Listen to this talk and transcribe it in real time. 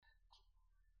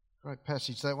Great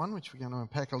passage, that one, which we're going to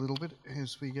unpack a little bit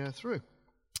as we go through.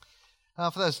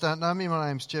 For those who don't know me, my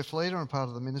name's Jeff Leader. I'm part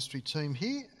of the ministry team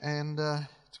here, and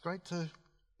it's great to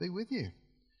be with you.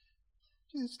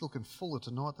 Gee, it's looking fuller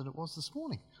tonight than it was this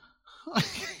morning.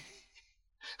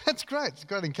 That's great. It's a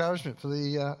great encouragement for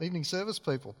the evening service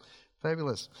people.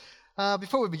 Fabulous.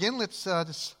 Before we begin, let's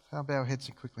just bow our heads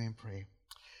quickly in prayer.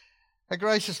 Our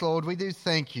gracious Lord, we do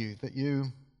thank you that you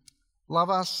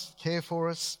love us, care for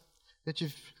us, that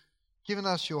you've given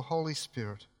us your Holy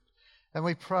Spirit. And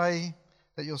we pray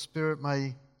that your Spirit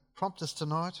may prompt us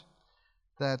tonight,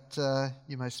 that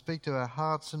you may speak to our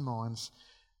hearts and minds,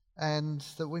 and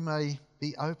that we may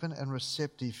be open and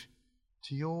receptive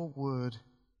to your word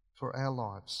for our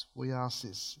lives. We ask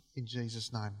this in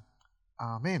Jesus' name.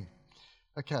 Amen.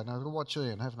 Okay, now I've got to watch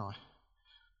Ian, haven't I?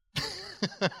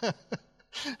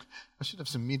 I should have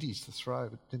some middies to throw,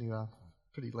 but anyway,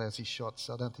 pretty lousy shots,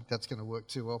 so I don't think that's going to work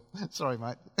too well. Sorry,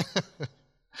 mate.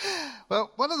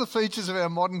 Well, one of the features of our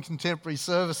modern contemporary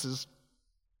services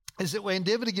is that we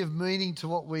endeavour to give meaning to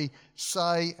what we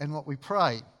say and what we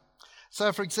pray. So,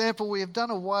 for example, we have done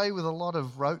away with a lot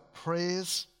of rote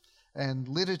prayers and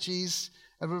liturgies,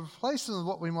 and we've replaced them with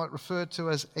what we might refer to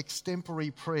as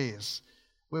extempore prayers,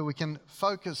 where we can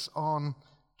focus on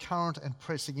current and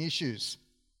pressing issues.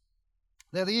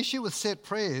 Now, the issue with set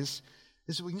prayers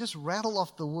is that we can just rattle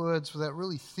off the words without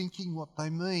really thinking what they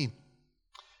mean.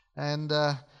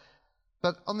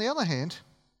 But on the other hand,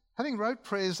 having rote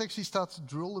prayers actually starts to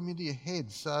drill them into your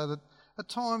head so that at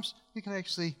times you can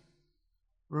actually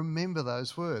remember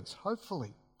those words,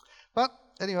 hopefully. But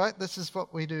anyway, this is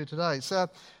what we do today. So,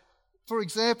 for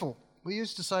example, we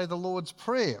used to say the Lord's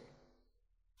Prayer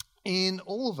in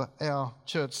all of our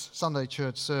Sunday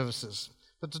church services.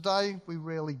 But today we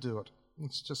rarely do it.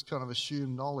 It's just kind of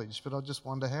assumed knowledge, but I just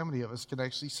wonder how many of us can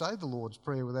actually say the Lord's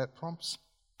Prayer without prompts.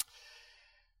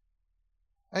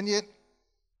 And yet,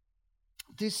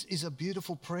 this is a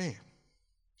beautiful prayer.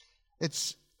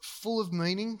 It's full of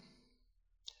meaning,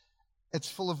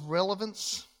 it's full of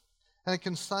relevance, and it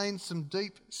contains some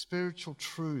deep spiritual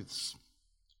truths.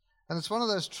 And it's one of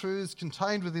those truths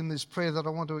contained within this prayer that I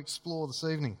want to explore this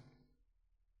evening.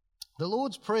 The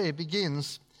Lord's Prayer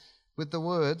begins with the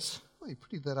words... Oh, you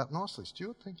prettied that up nicely,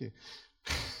 Stuart. Thank you.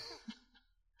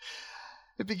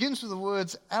 It begins with the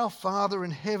words, "Our Father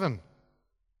in heaven."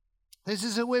 This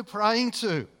is who we're praying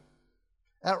to.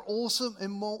 Our awesome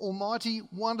and almighty,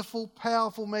 wonderful,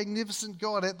 powerful, magnificent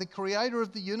God, the creator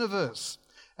of the universe.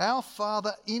 Our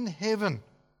Father in heaven.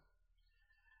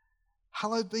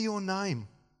 Hallowed be your name.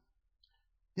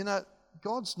 You know,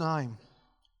 God's name,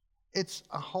 it's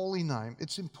a holy name.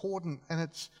 It's important, and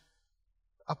it's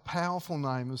a powerful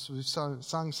name, as we've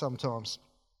sung sometimes.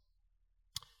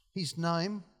 His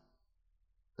name,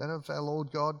 that of our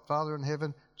Lord God, Father in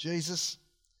heaven, Jesus,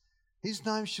 his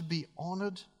name should be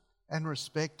honoured and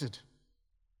respected.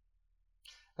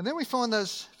 And then we find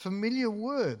those familiar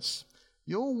words,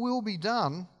 "Your will be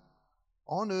done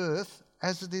on earth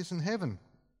as it is in heaven."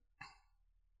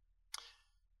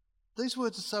 These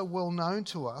words are so well known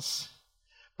to us,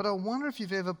 but I wonder if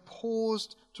you've ever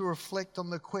paused to reflect on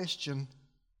the question,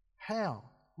 how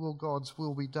will God's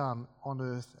will be done on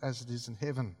earth as it is in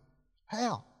heaven?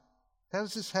 How? How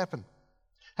does this happen?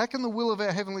 How can the will of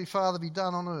our Heavenly Father be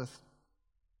done on earth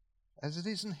as it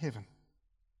is in heaven,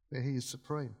 where he is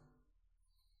supreme?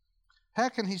 How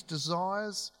can his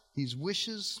desires, his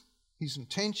wishes, his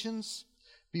intentions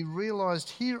be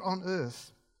realised here on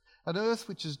earth, an earth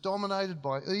which is dominated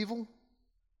by evil,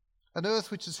 an earth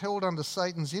which is held under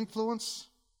Satan's influence,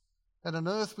 and an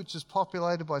earth which is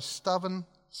populated by stubborn,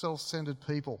 self-centered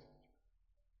people?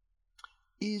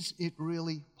 Is it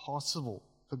really possible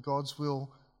for God's will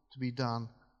to be done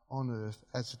on earth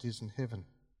as it is in heaven?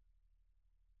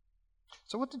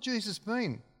 So what did Jesus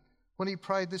mean when he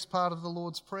prayed this part of the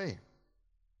Lord's Prayer?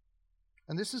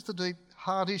 And this is the deep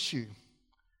heart issue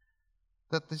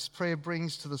that this prayer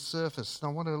brings to the surface. And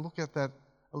I want to look at that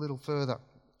a little further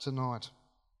tonight.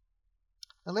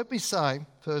 And let me say,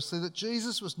 firstly, that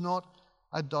Jesus was not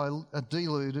a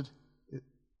deluded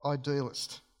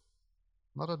idealist.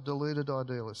 Not a deluded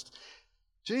idealist.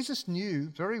 Jesus knew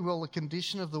very well the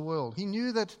condition of the world. He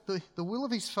knew that the will of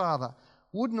his Father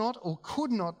would not or could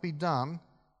not be done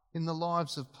in the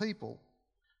lives of people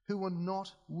who were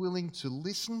not willing to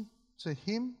listen to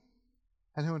him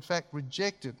and who in fact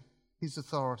rejected his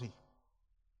authority.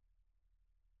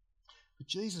 But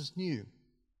Jesus knew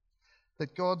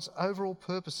that God's overall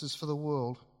purposes for the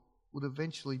world would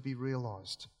eventually be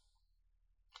realised.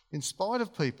 In spite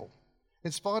of people,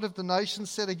 in spite of the nations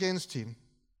set against him,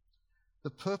 the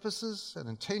purposes and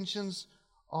intentions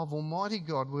of Almighty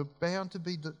God were bound to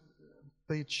be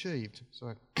be achieved.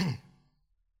 Sorry.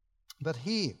 But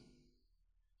here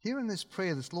in this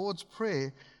prayer, this Lord's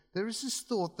Prayer, there is this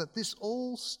thought that this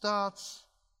all starts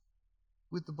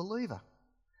with the believer,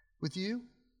 with you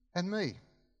and me.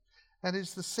 And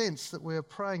it's the sense that we're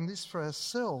praying this for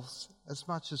ourselves as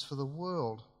much as for the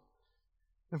world.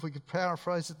 If we could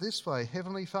paraphrase it this way,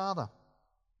 Heavenly Father,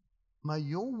 may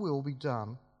your will be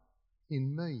done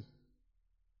in me,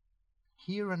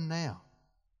 here and now,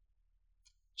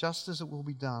 just as it will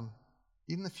be done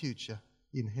in the future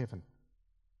in heaven.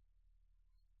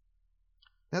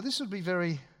 Now, this would be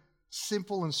very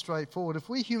simple and straightforward if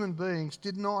we human beings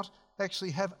did not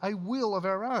actually have a will of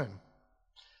our own.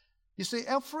 You see,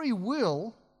 our free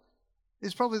will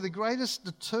is probably the greatest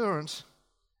deterrent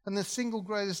and the single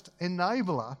greatest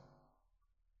enabler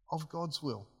of God's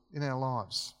will in our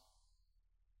lives.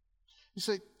 You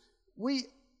see, we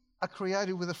are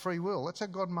created with a free will. That's how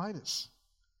God made us.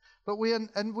 But we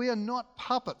are not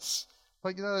puppets.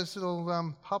 Like, you know those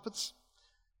little puppets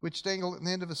which dangle at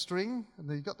the end of a string, and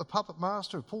then you've got the puppet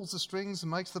master who pulls the strings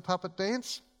and makes the puppet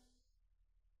dance.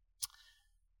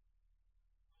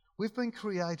 We've been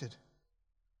created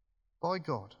by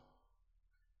God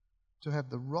to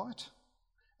have the right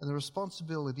and the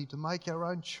responsibility to make our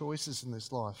own choices in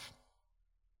this life,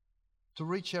 to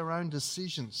reach our own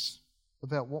decisions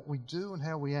about what we do and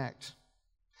how we act.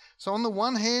 So on the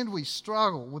one hand, we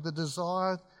struggle with the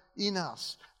desire in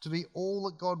us to be all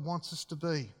that God wants us to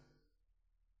be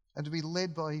and to be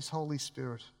led by His Holy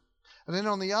Spirit. And then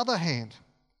on the other hand,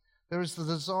 there is the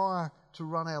desire to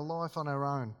run our life on our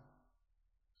own,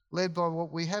 led by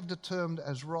what we have determined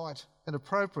as right and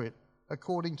appropriate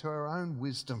according to our own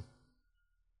wisdom.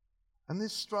 And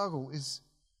this struggle is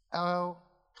our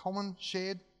common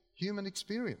shared human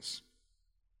experience.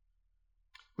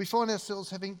 We find ourselves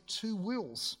having two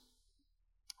wills.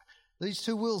 These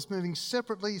two wills moving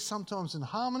separately, sometimes in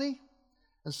harmony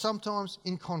and sometimes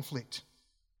in conflict.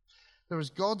 There is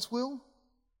God's will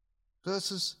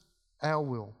versus our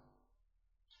will.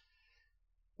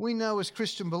 We know as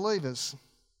Christian believers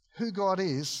who God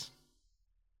is,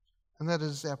 and that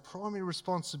is our primary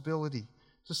responsibility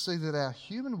to see that our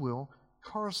human will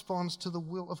corresponds to the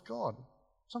will of God.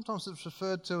 Sometimes it's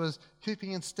referred to as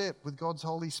keeping in step with God's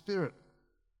Holy Spirit.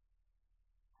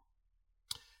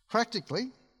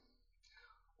 Practically,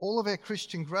 all of our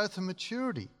Christian growth and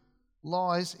maturity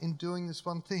lies in doing this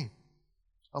one thing,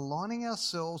 aligning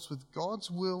ourselves with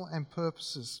God's will and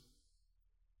purposes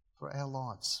for our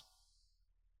lives.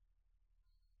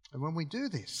 And when we do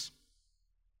this,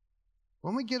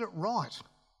 when we get it right,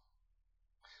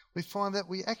 we find that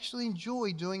we actually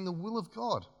enjoy doing the will of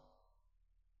God.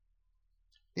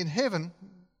 In heaven,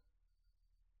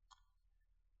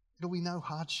 it'll be no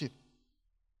hardship.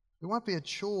 It won't be a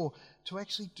chore to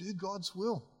actually do God's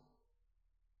will.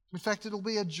 In fact, it'll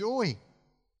be a joy.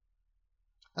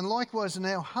 And likewise in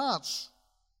our hearts,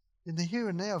 in the here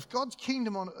and now, if God's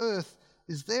kingdom on earth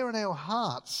is there in our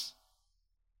hearts,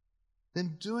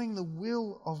 then doing the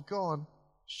will of God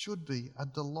should be a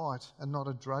delight and not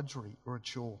a drudgery or a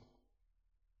chore.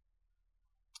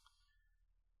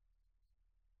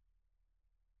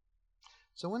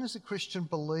 So when as a Christian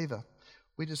believer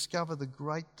we discover the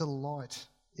great delight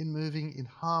in moving in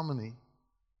harmony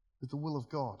with the will of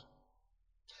God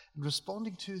and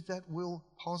responding to that will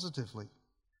positively,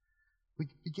 we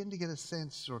begin to get a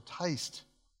sense or a taste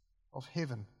of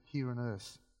heaven here on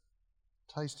earth.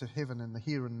 Taste of heaven in the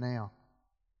here and now.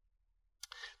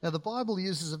 Now the Bible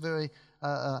uses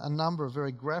a number of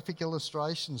very graphic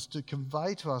illustrations to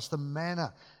convey to us the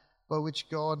manner by which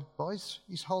God, by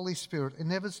His Holy Spirit,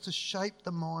 endeavours to shape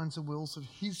the minds and wills of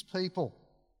His people.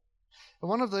 And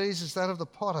one of these is that of the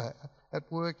potter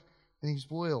at work in his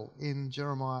wheel in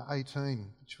Jeremiah 18,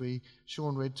 which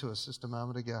Sean read to us just a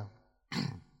moment ago.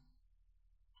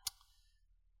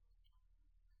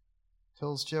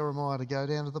 Tells Jeremiah to go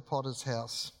down to the potter's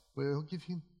house where he'll give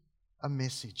him a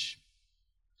message.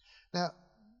 Now,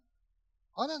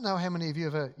 I don't know how many of you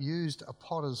have ever used a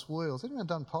potter's wheel. Has anyone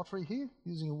done pottery here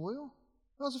using a wheel?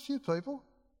 There's a few people.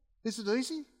 Is it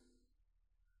easy?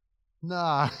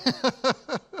 No.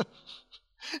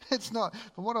 It's not.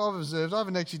 From what I've observed, I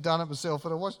haven't actually done it myself,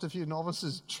 but I watched a few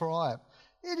novices try it.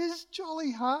 It is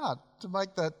jolly hard to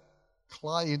make that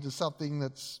clay into something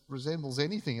that resembles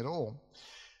anything at all.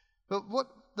 But what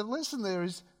the lesson there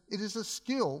is, it is a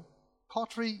skill.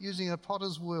 Pottery using a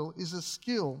potter's wheel is a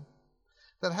skill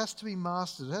that has to be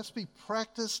mastered. It has to be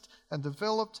practiced and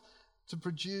developed to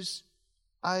produce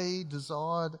a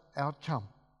desired outcome.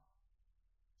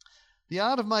 The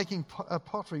art of making a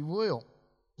pottery wheel,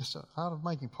 the art of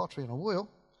making pottery on a wheel,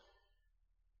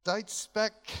 dates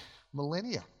back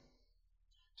millennia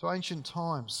to ancient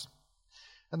times.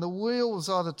 And the wheel was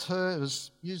either turned, it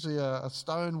was usually a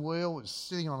stone wheel, it was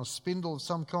sitting on a spindle of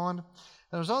some kind, and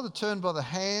it was either turned by the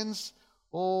hands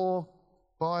or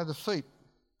by the feet.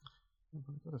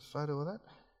 I've got a photo of that.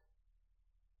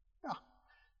 Yeah.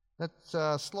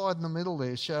 That slide in the middle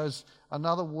there shows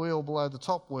another wheel below the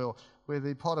top wheel where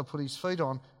the potter put his feet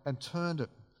on and turned it.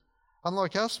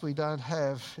 Unlike us, they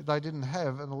didn't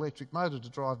have an electric motor to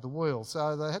drive the wheel,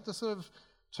 so they had to sort of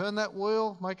turn that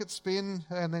wheel, make it spin,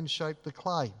 and then shape the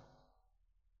clay.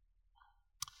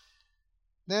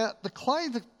 Now, the clay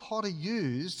the potter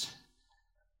used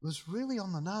was really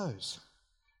on the nose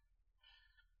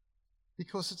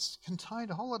because it's contained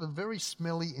a whole lot of very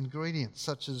smelly ingredients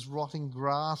such as rotting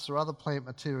grass or other plant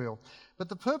material. But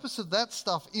the purpose of that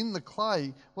stuff in the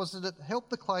clay was that it helped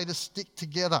the clay to stick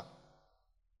together.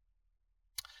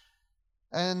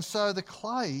 And so the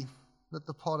clay that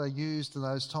the potter used in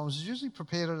those times was usually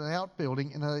prepared in an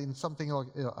outbuilding in something like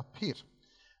a pit.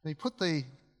 And he put the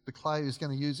clay he was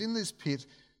going to use in this pit,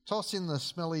 toss in the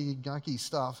smelly, gunky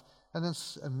stuff, and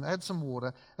add some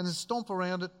water, and then stomp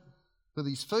around it with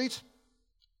his feet.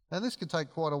 And this could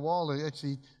take quite a while to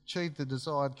actually achieve the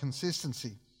desired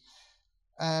consistency.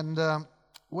 And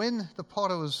when the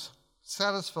potter was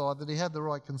satisfied that he had the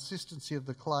right consistency of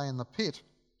the clay in the pit,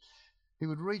 he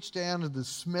would reach down to the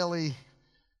smelly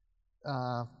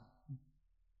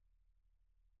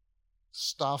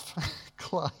stuff,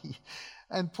 clay,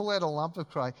 and pull out a lump of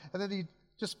clay, and then he'd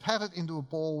just pat it into a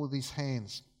ball with his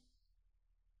hands.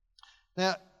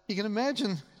 Now, you can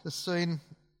imagine the scene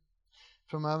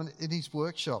for a moment in his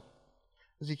workshop.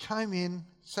 As he came in,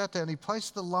 sat down, he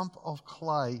placed the lump of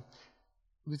clay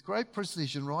with great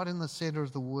precision right in the centre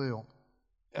of the wheel,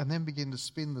 and then began to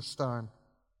spin the stone.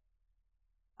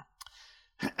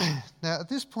 Now, at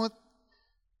this point,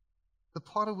 the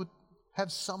potter would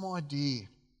have some idea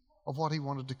of what he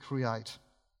wanted to create.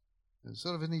 It was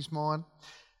sort of in his mind.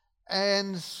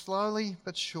 And slowly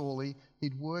but surely,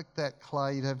 he'd work that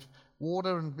clay. He'd have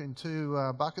water in two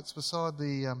buckets beside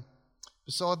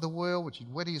the wheel, which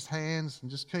he'd wet his hands and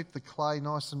just keep the clay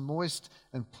nice and moist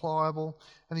and pliable.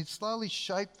 And he'd slowly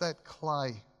shape that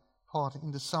clay pot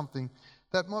into something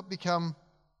that might become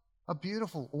a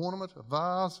beautiful ornament, a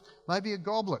vase, maybe a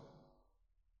goblet.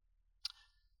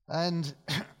 And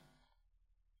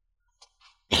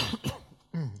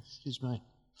excuse me.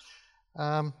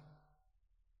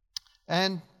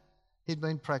 And he'd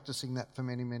been practicing that for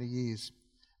many, many years.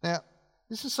 Now,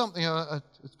 this is something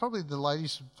it's probably the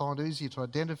ladies would find easier to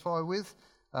identify with.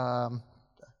 A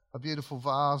beautiful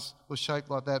vase was shaped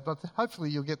like that, but hopefully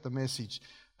you'll get the message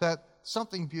that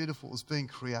something beautiful is being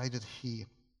created here.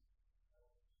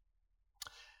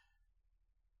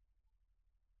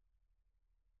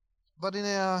 But in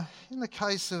the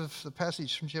case of the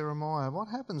passage from Jeremiah, what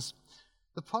happens?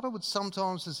 The potter would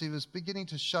sometimes, as he was beginning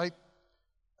to shape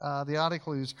the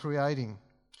article he was creating,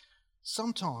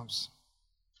 sometimes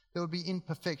there would be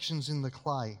imperfections in the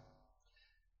clay.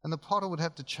 And the potter would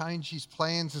have to change his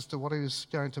plans as to what he was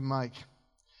going to make.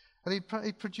 And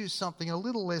he'd produce something a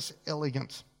little less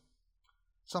elegant,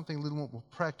 something a little more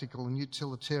practical and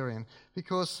utilitarian,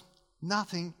 because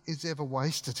nothing is ever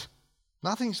wasted.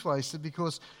 Nothing's wasted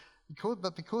because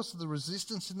of the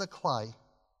resistance in the clay,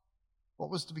 what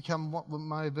was to become what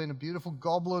may have been a beautiful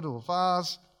goblet or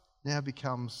vase now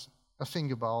becomes a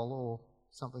finger bowl or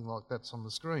something like that's on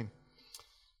the screen.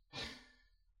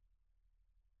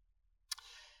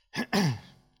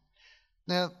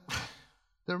 Now,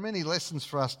 there are many lessons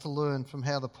for us to learn from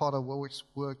how the potter worked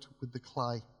with the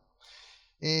clay.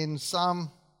 In Psalm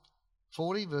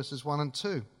 40, verses 1 and 2,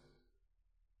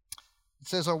 it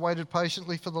says, I waited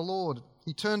patiently for the Lord.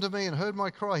 He turned to me and heard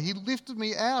my cry. He lifted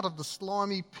me out of the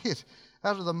slimy pit,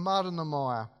 out of the mud and the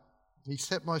mire. He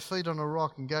set my feet on a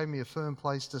rock and gave me a firm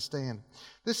place to stand.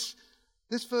 This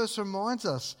verse reminds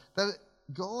us that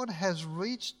God has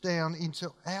reached down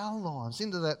into our lives,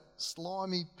 into that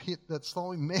slimy pit, that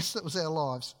slimy mess that was our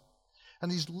lives.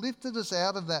 And He's lifted us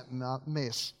out of that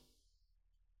mess,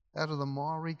 out of the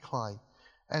miry clay,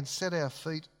 and set our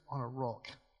feet on a rock,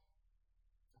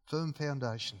 a firm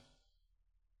foundation.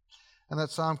 And that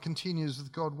psalm continues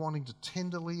with God wanting to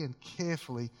tenderly and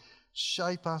carefully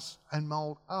shape us and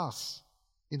mould us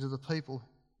into people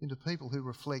who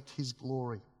reflect His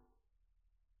glory.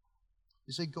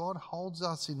 You see, God holds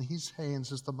us in His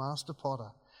hands as the master potter,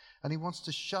 and He wants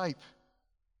to shape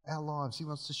our lives. He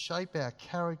wants to shape our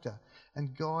character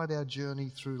and guide our journey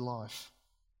through life.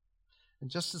 And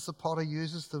just as the potter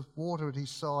uses the water at his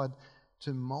side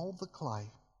to mould the clay,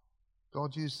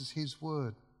 God uses His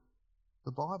word,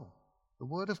 the Bible, the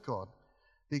Word of God,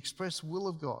 the express will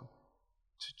of God,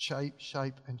 to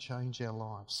shape and change our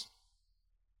lives.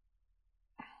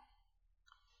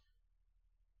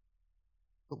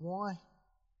 But why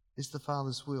is the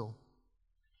Father's will,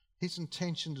 His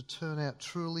intention to turn out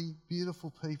truly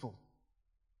beautiful people,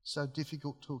 so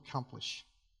difficult to accomplish?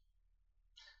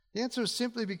 The answer is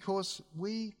simply because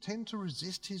we tend to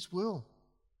resist His will.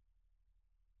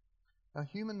 Our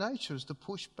human nature is to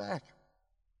push back.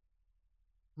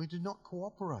 We do not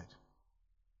cooperate.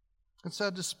 And so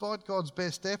despite God's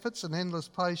best efforts and endless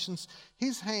patience,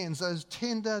 His hands, those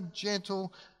tender,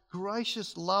 gentle,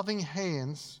 gracious, loving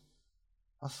hands,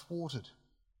 are thwarted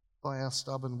by our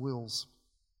stubborn wills.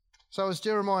 So as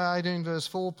Jeremiah 18 verse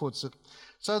 4 puts it,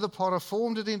 so the potter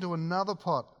formed it into another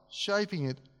pot, shaping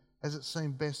it as it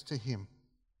seemed best to him.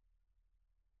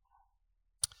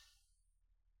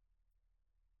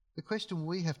 The question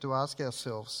we have to ask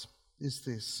ourselves is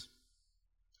this: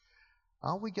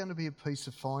 are we going to be a piece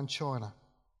of fine china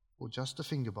or just a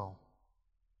finger bowl?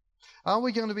 Are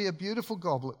we going to be a beautiful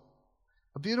goblet,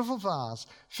 a beautiful vase,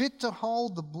 fit to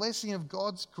hold the blessing of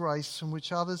God's grace from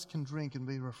which others can drink and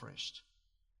be refreshed?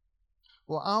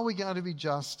 Or are we going to be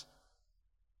just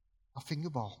a finger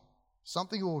bowl,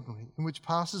 something ordinary, in which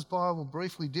passers-by will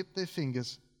briefly dip their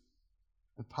fingers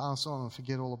and pass on and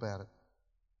forget all about it?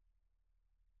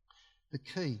 The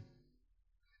key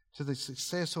to the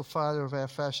success or failure of our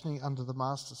fashioning under the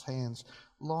Master's hands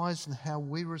lies in how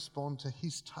we respond to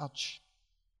His touch.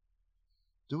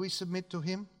 Do we submit to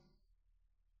Him,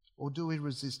 or do we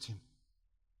resist Him?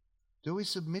 Do we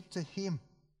submit to Him,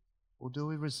 or do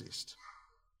we resist?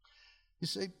 You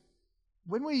see,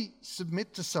 when we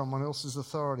submit to someone else's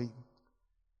authority,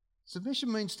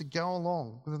 submission means to go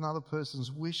along with another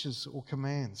person's wishes or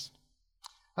commands.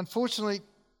 Unfortunately,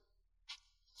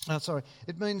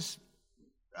 it means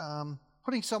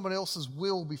putting someone else's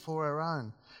will before our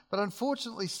own. But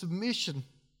unfortunately, submission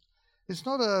is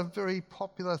not a very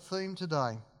popular theme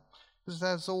today, because it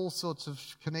has all sorts of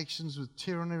connections with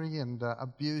tyranny and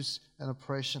abuse and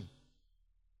oppression.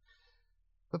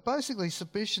 But basically,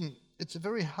 submission, it's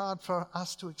very hard for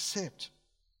us to accept.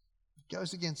 It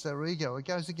goes against our ego. It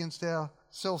goes against our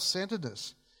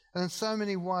self-centeredness. And in so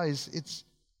many ways,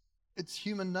 it's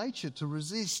human nature to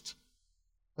resist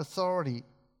authority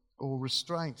or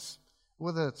restraints,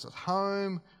 whether it's at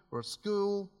home or at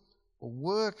school or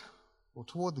work or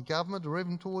toward the government or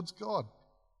even towards God.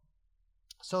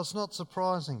 So it's not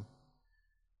surprising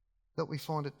that we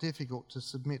find it difficult to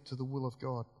submit to the will of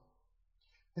God.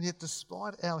 And yet,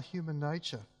 despite our human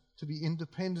nature to be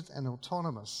independent and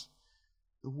autonomous,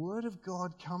 the Word of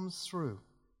God comes through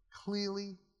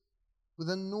clearly, with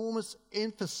enormous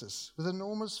emphasis, with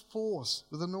enormous force,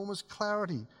 with enormous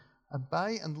clarity.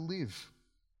 Obey and live.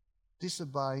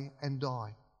 Disobey and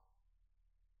die.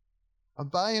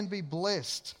 Obey and be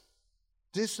blessed.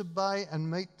 Disobey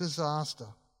and meet disaster.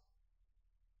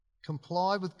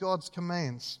 Comply with God's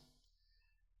commands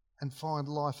and find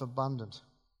life abundant.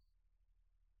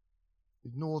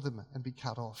 Ignore them and be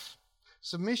cut off.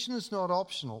 Submission is not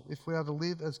optional if we are to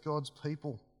live as God's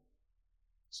people.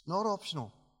 It's not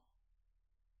optional.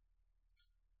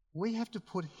 We have to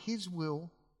put His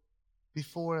will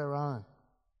before our own.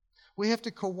 We have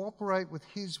to cooperate with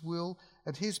His will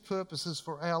and His purposes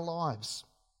for our lives.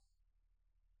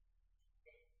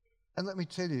 And let me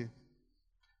tell you,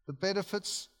 the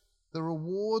benefits, the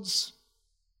rewards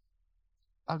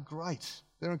are great.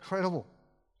 They're incredible.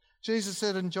 Jesus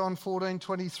said in John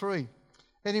 14:23,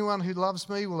 anyone who loves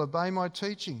me will obey my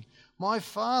teaching. My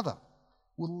Father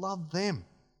will love them,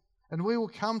 and we will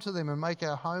come to them and make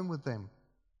our home with them.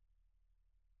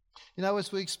 You know,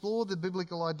 as we explored the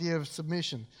biblical idea of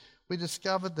submission, we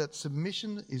discovered that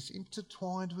submission is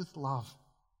intertwined with love.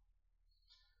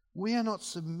 We are not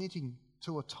submitting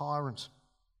to a tyrant,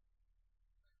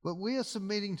 but we are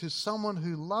submitting to someone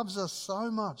who loves us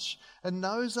so much and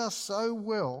knows us so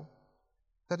well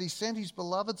that He sent His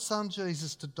beloved Son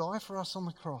Jesus to die for us on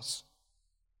the cross.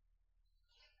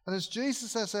 And as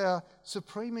Jesus as our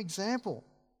supreme example,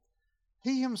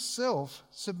 He Himself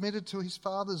submitted to His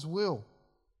Father's will.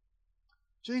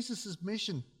 Jesus'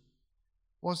 mission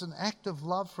was an act of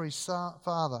love for His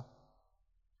Father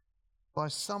by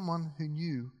someone who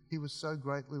knew He was so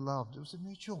greatly loved. It was a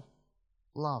mutual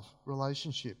love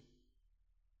relationship.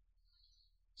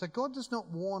 So God does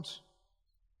not want,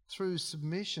 through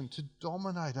submission, to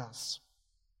dominate us.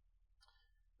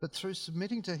 But through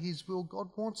submitting to His will, God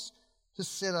wants to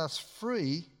set us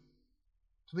free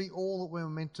to be all that we're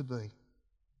meant to be.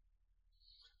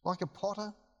 Like a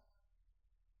potter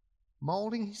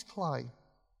moulding his clay.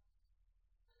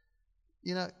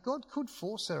 You know, God could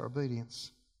force our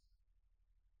obedience.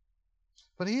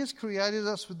 But He has created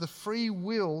us with the free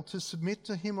will to submit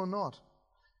to Him or not.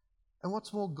 And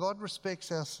what's more, God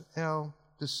respects our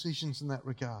decisions in that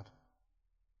regard.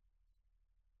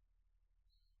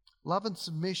 Love and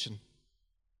submission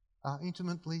are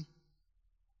intimately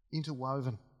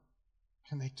interwoven,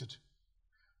 connected.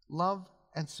 Love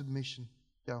and submission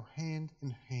go hand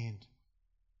in hand.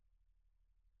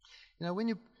 You know, when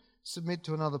you submit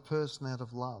to another person out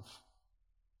of love,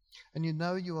 and you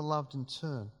know you are loved in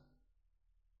turn,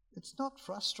 it's not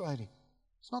frustrating.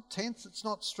 It's not tense. It's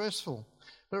not stressful.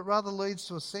 But it rather leads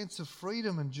to a sense of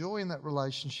freedom and joy in that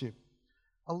relationship.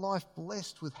 A life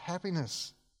blessed with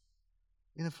happiness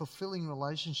in a fulfilling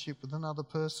relationship with another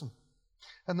person.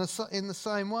 And in the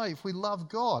same way, if we love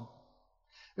God,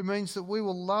 it means that we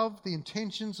will love the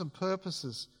intentions and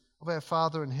purposes of our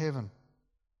Father in heaven.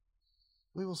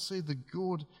 We will see the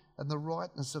good and the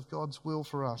rightness of God's will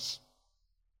for us.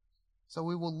 So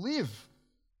we will live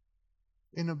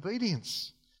in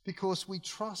obedience because we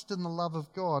trust in the love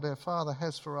of God our Father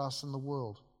has for us in the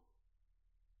world.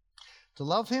 To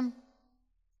love Him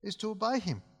is to obey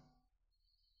Him.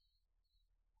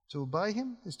 To obey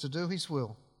Him is to do His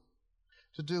will.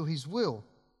 To do His will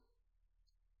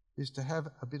is to have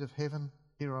a bit of heaven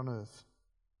here on earth.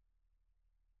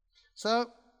 So,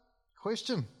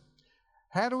 question,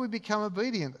 how do we become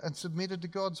obedient and submitted to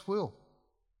God's will?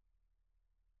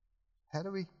 How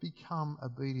do we become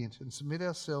obedient and submit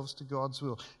ourselves to God's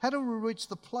will? How do we reach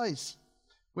the place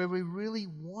where we really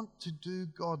want to do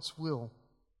God's will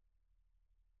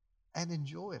and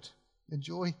enjoy it,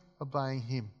 enjoy obeying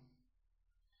Him?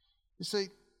 You see,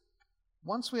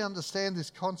 once we understand this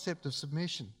concept of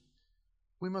submission,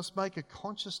 we must make a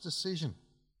conscious decision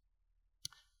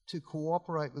to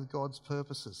cooperate with God's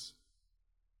purposes.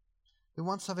 And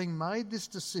once having made this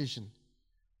decision,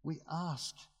 we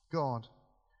ask God,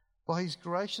 by His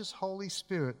gracious Holy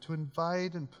Spirit, to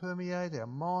invade and permeate our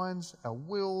minds, our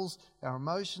wills, our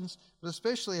emotions, but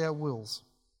especially our wills.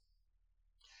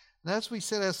 And as we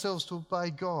set ourselves to obey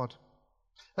God,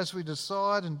 as we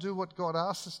decide and do what God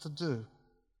asks us to do,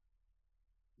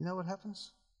 you know what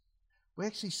happens? We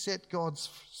actually set God's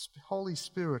Holy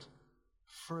Spirit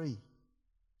free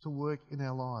to work in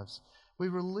our lives. We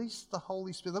release the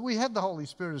Holy Spirit. We have the Holy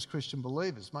Spirit as Christian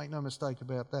believers, make no mistake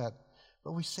about that.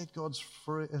 But we set God's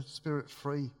Spirit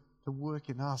free to work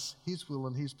in us, His will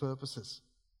and His purposes.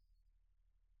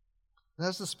 And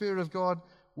as the Spirit of God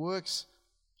works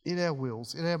in our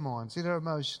wills, in our minds, in our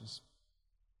emotions,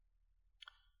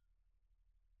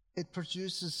 it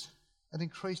produces an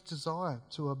increased desire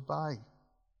to obey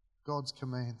God's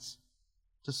commands,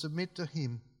 to submit to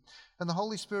Him. And the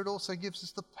Holy Spirit also gives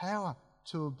us the power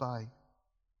to obey,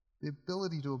 the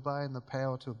ability to obey and the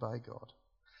power to obey God.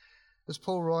 As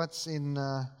Paul writes in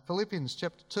Philippians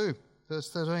chapter 2,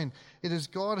 verse 13, it is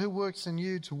God who works in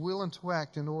you to will and to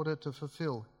act in order to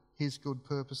fulfill His good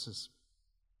purposes.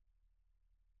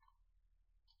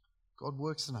 God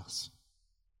works in us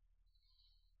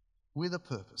with a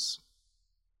purpose.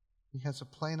 He has a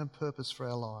plan and purpose for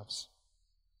our lives.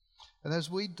 And as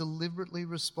we deliberately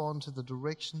respond to the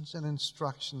directions and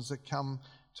instructions that come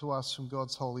to us from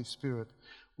God's Holy Spirit,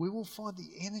 we will find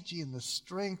the energy and the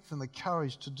strength and the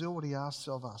courage to do what He asks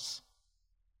of us.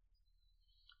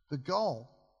 The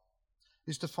goal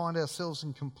is to find ourselves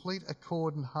in complete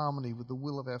accord and harmony with the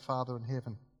will of our Father in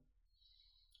heaven.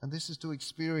 And this is to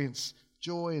experience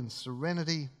joy and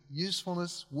serenity,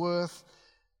 usefulness, worth,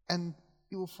 and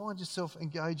you will find yourself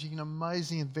engaging in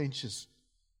amazing adventures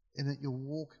in your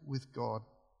walk with God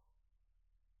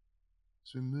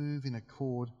as we move in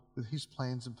accord with His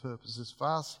plans and purposes for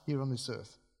us here on this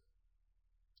earth.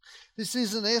 This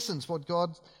is in essence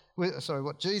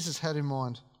what Jesus had in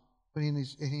mind when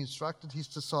He instructed His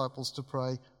disciples to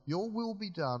pray, "Your will be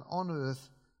done on earth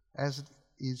as it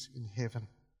is in heaven."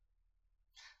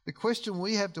 The question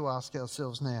we have to ask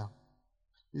ourselves now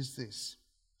is this: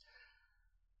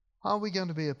 are we going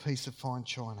to be a piece of fine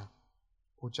china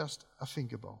or just a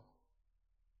finger bowl?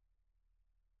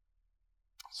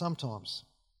 Sometimes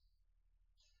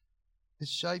this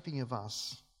shaping of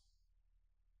us,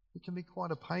 it can be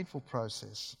quite a painful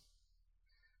process.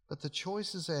 But the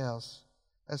choice is ours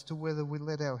as to whether we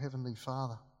let our Heavenly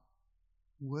Father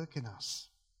work in us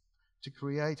to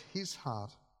create His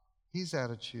heart, His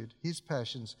attitude, His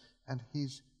passions, and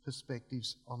His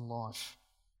perspectives on life.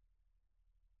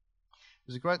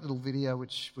 There's a great little video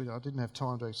which I didn't have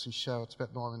time to actually show. It's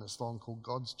about 9 minutes long, called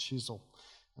God's Chisel.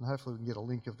 And hopefully we can get a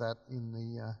link of that in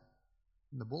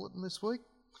the bulletin this week.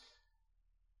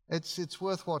 It's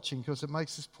worth watching because it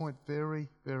makes this point very,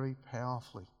 very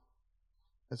powerfully.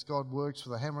 as God works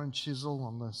with a hammer and chisel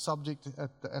on the subject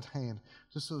at hand,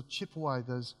 to sort of chip away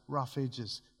those rough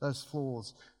edges, those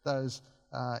flaws, those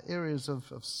areas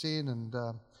of sin and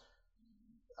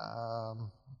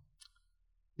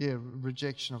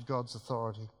rejection of God's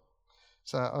authority.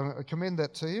 So I commend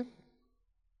that to you.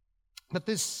 But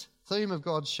this theme of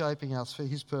God shaping us for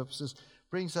his purposes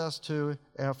brings us to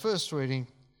our first reading,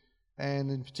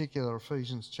 and in particular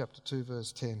Ephesians chapter 2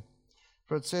 verse 10.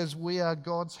 For it says, "We are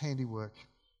God's handiwork,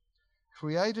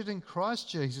 created in Christ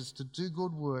Jesus to do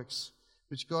good works,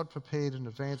 which God prepared in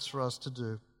advance for us to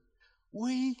do."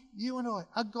 We, you and I,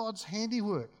 are God's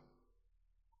handiwork.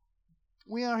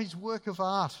 We are his work of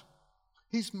art,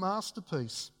 his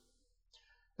masterpiece.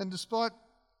 And despite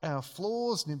our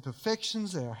flaws and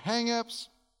imperfections, our hang-ups,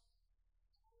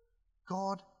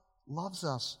 God loves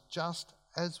us just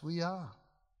as we are.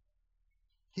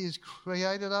 He has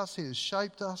created us, he has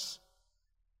shaped us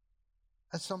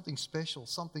as something special,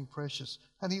 something precious,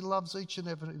 and he loves each and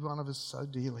every one of us so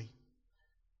dearly.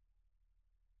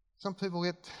 Some people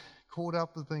get caught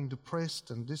up with being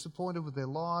depressed and disappointed with their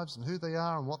lives and who they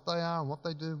are and what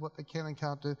they do, what they can and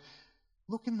can't do.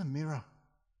 Look in the mirror.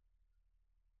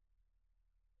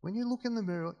 When you look in the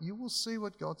mirror, you will see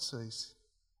what God sees.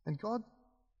 And God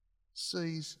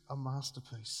sees a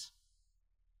masterpiece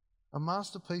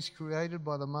created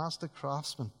by the master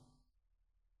craftsman.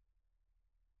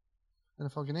 And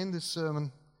if I can end this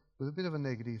sermon with a bit of a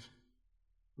negative,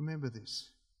 remember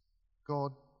this: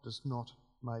 God does not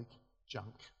make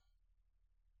junk.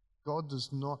 God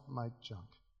does not make junk.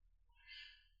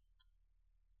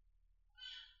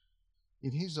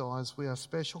 In his eyes, we are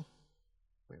special,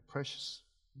 we are precious,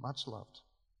 much loved.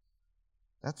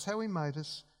 That's how he made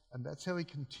us, and that's how he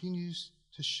continues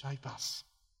to shape us.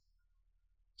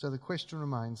 So the question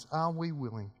remains, are we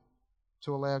willing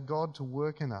to allow God to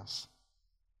work in us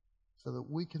so that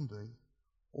we can be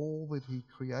all that he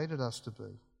created us to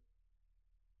be,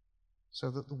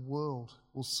 so that the world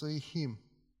will see him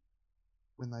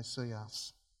when they see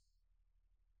us?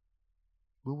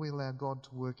 Will we allow God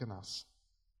to work in us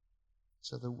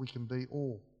so that we can be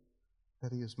all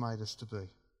that he has made us to be?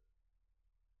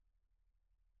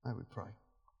 May we pray.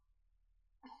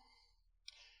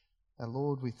 Our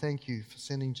Lord, we thank you for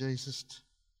sending Jesus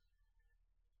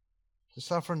to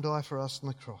suffer and die for us on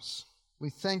the cross.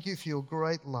 We thank you for your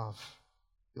great love,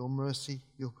 your mercy,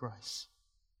 your grace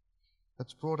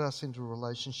that's brought us into a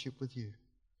relationship with you.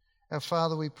 Our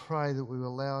Father, we pray that we will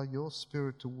allow your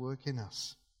Spirit to work in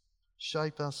us,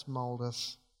 shape us, mould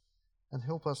us, and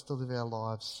help us to live our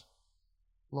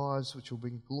lives which will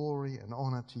bring glory and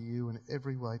honour to you in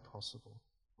every way possible.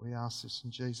 We ask this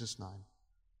in Jesus' name.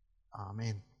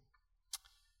 Amen.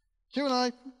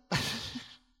 Q&A.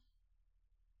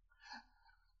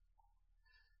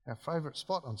 Our favourite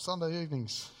spot on Sunday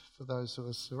evenings for those of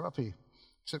us who are up here,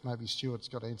 except maybe Stuart's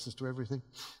got answers to everything.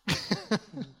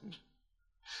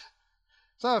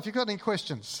 So if you've got any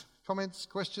questions, comments,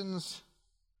 questions?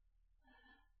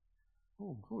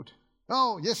 Oh, good.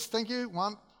 Oh, yes, thank you.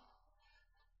 One.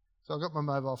 So I've got my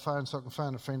mobile phone so I can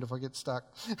phone a friend if I get stuck.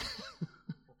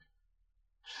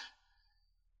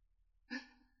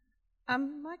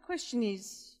 My question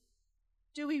is,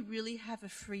 do we really have a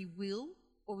free will,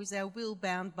 or is our will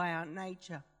bound by our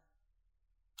nature?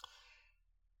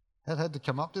 That had to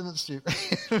come up, didn't it, Stu?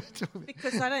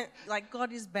 Because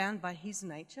God is bound by his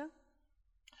nature.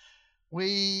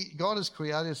 God has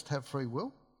created us to have free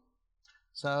will.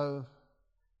 So,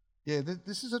 yeah,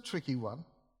 this is a tricky one,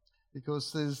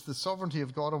 because there's the sovereignty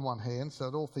of God on one hand, so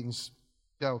that all things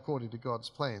go according to God's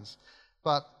plans.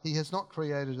 But he has not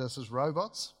created us as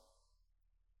robots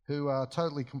who are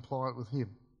totally compliant with him.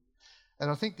 And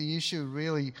I think the issue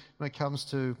really, when it comes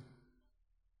to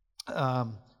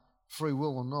free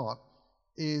will or not,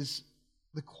 is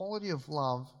the quality of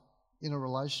love in a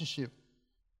relationship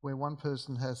where one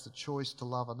person has the choice to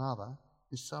love another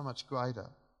is so much greater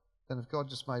than if God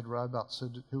just made robots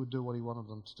who would do what he wanted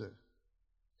them to do.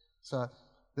 So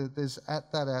there's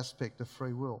that aspect of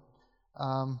free will.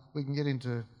 We can get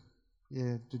into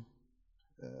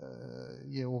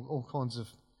all kinds of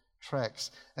tracks.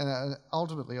 And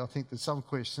ultimately, I think there's some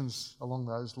questions along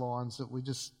those lines that we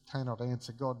just cannot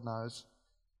answer. God knows.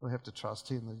 We have to trust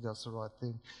him that he does the right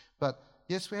thing. But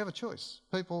yes, we have a choice.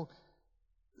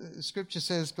 Scripture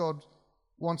says God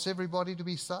wants everybody to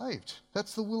be saved.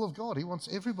 That's the will of God. He wants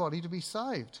everybody to be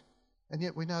saved. And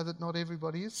yet we know that not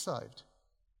everybody is saved.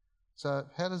 So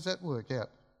how does that work out?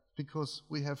 Because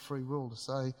we have free will to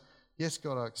say, yes,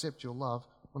 God, I accept your love.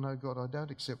 Well, no, God, I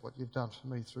don't accept what you've done for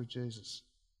me through Jesus.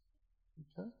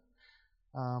 Okay?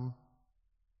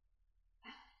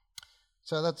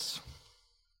 So that's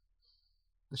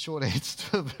the short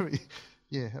answer to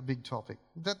a big topic.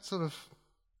 That sort of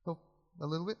help a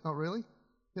little bit? Not really?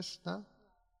 Yes? No?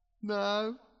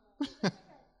 No?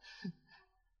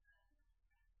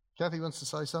 Kathy wants to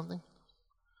say something. Do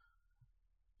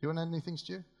you want to add anything,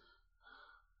 Stu?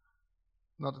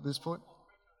 Not at this point?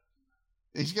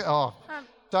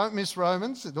 Don't miss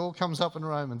Romans. It all comes up in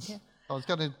Romans. Yeah. I was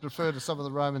going to refer to some of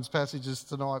the Romans passages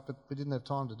tonight, but we didn't have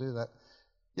time to do that.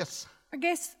 Yes? I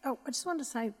guess, I just want to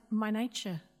say my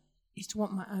nature is to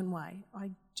want my own way.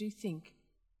 I do think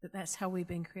that that's how we've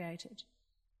been created.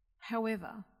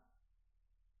 However,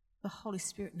 the Holy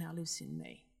Spirit now lives in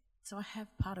me. So I have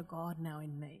part of God now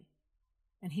in me.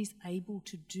 And he's able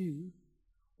to do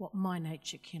what my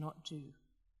nature cannot do.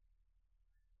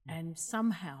 And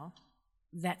somehow,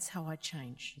 that's how I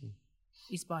change.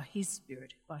 Is by his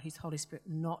Spirit, by his Holy Spirit,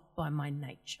 not by my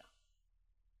nature.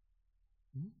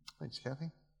 Thanks,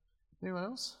 Kathy. Anyone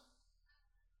else?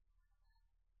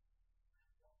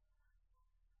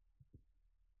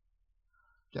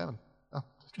 Gavin. Oh,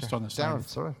 Just on the Darren, same,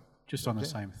 sorry. Just on the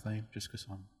same theme, just because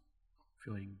I'm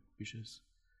feeling vicious.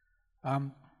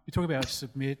 You talk about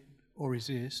submit or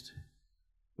resist.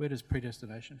 Where does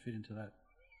predestination fit into that?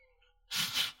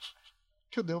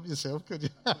 Couldn't help yourself, could you?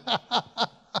 Can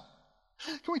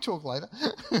we talk later?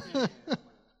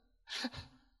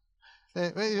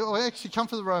 Or actually, come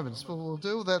for the Romans. We'll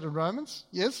deal with that in Romans.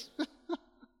 Yes.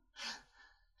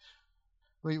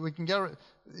 we can go.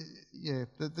 Yeah,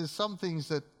 there's some things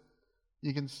that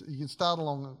you can start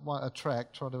along a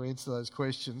track trying to answer those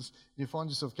questions. You find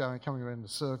yourself coming around in a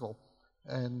circle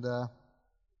and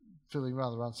feeling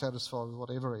rather unsatisfied with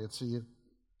whatever answer you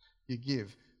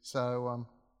give. So,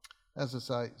 as I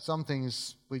say, some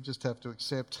things we just have to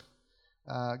accept.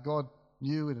 God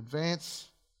knew in advance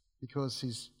because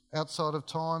he's outside of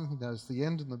time. He knows the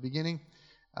end and the beginning.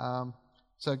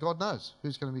 So God knows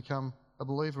who's going to become a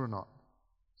believer or not.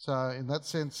 So in that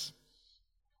sense,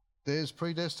 there's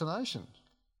predestination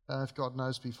if God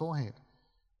knows beforehand.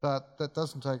 But that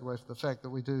doesn't take away from the fact that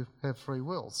we do have free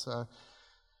will. So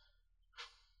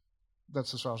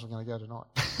that's as far as I'm going to go tonight.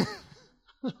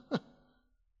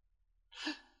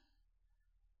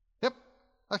 Yep.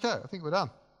 Okay, I think we're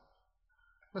done.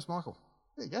 Where's Michael?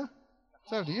 There you go.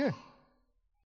 It's over to you.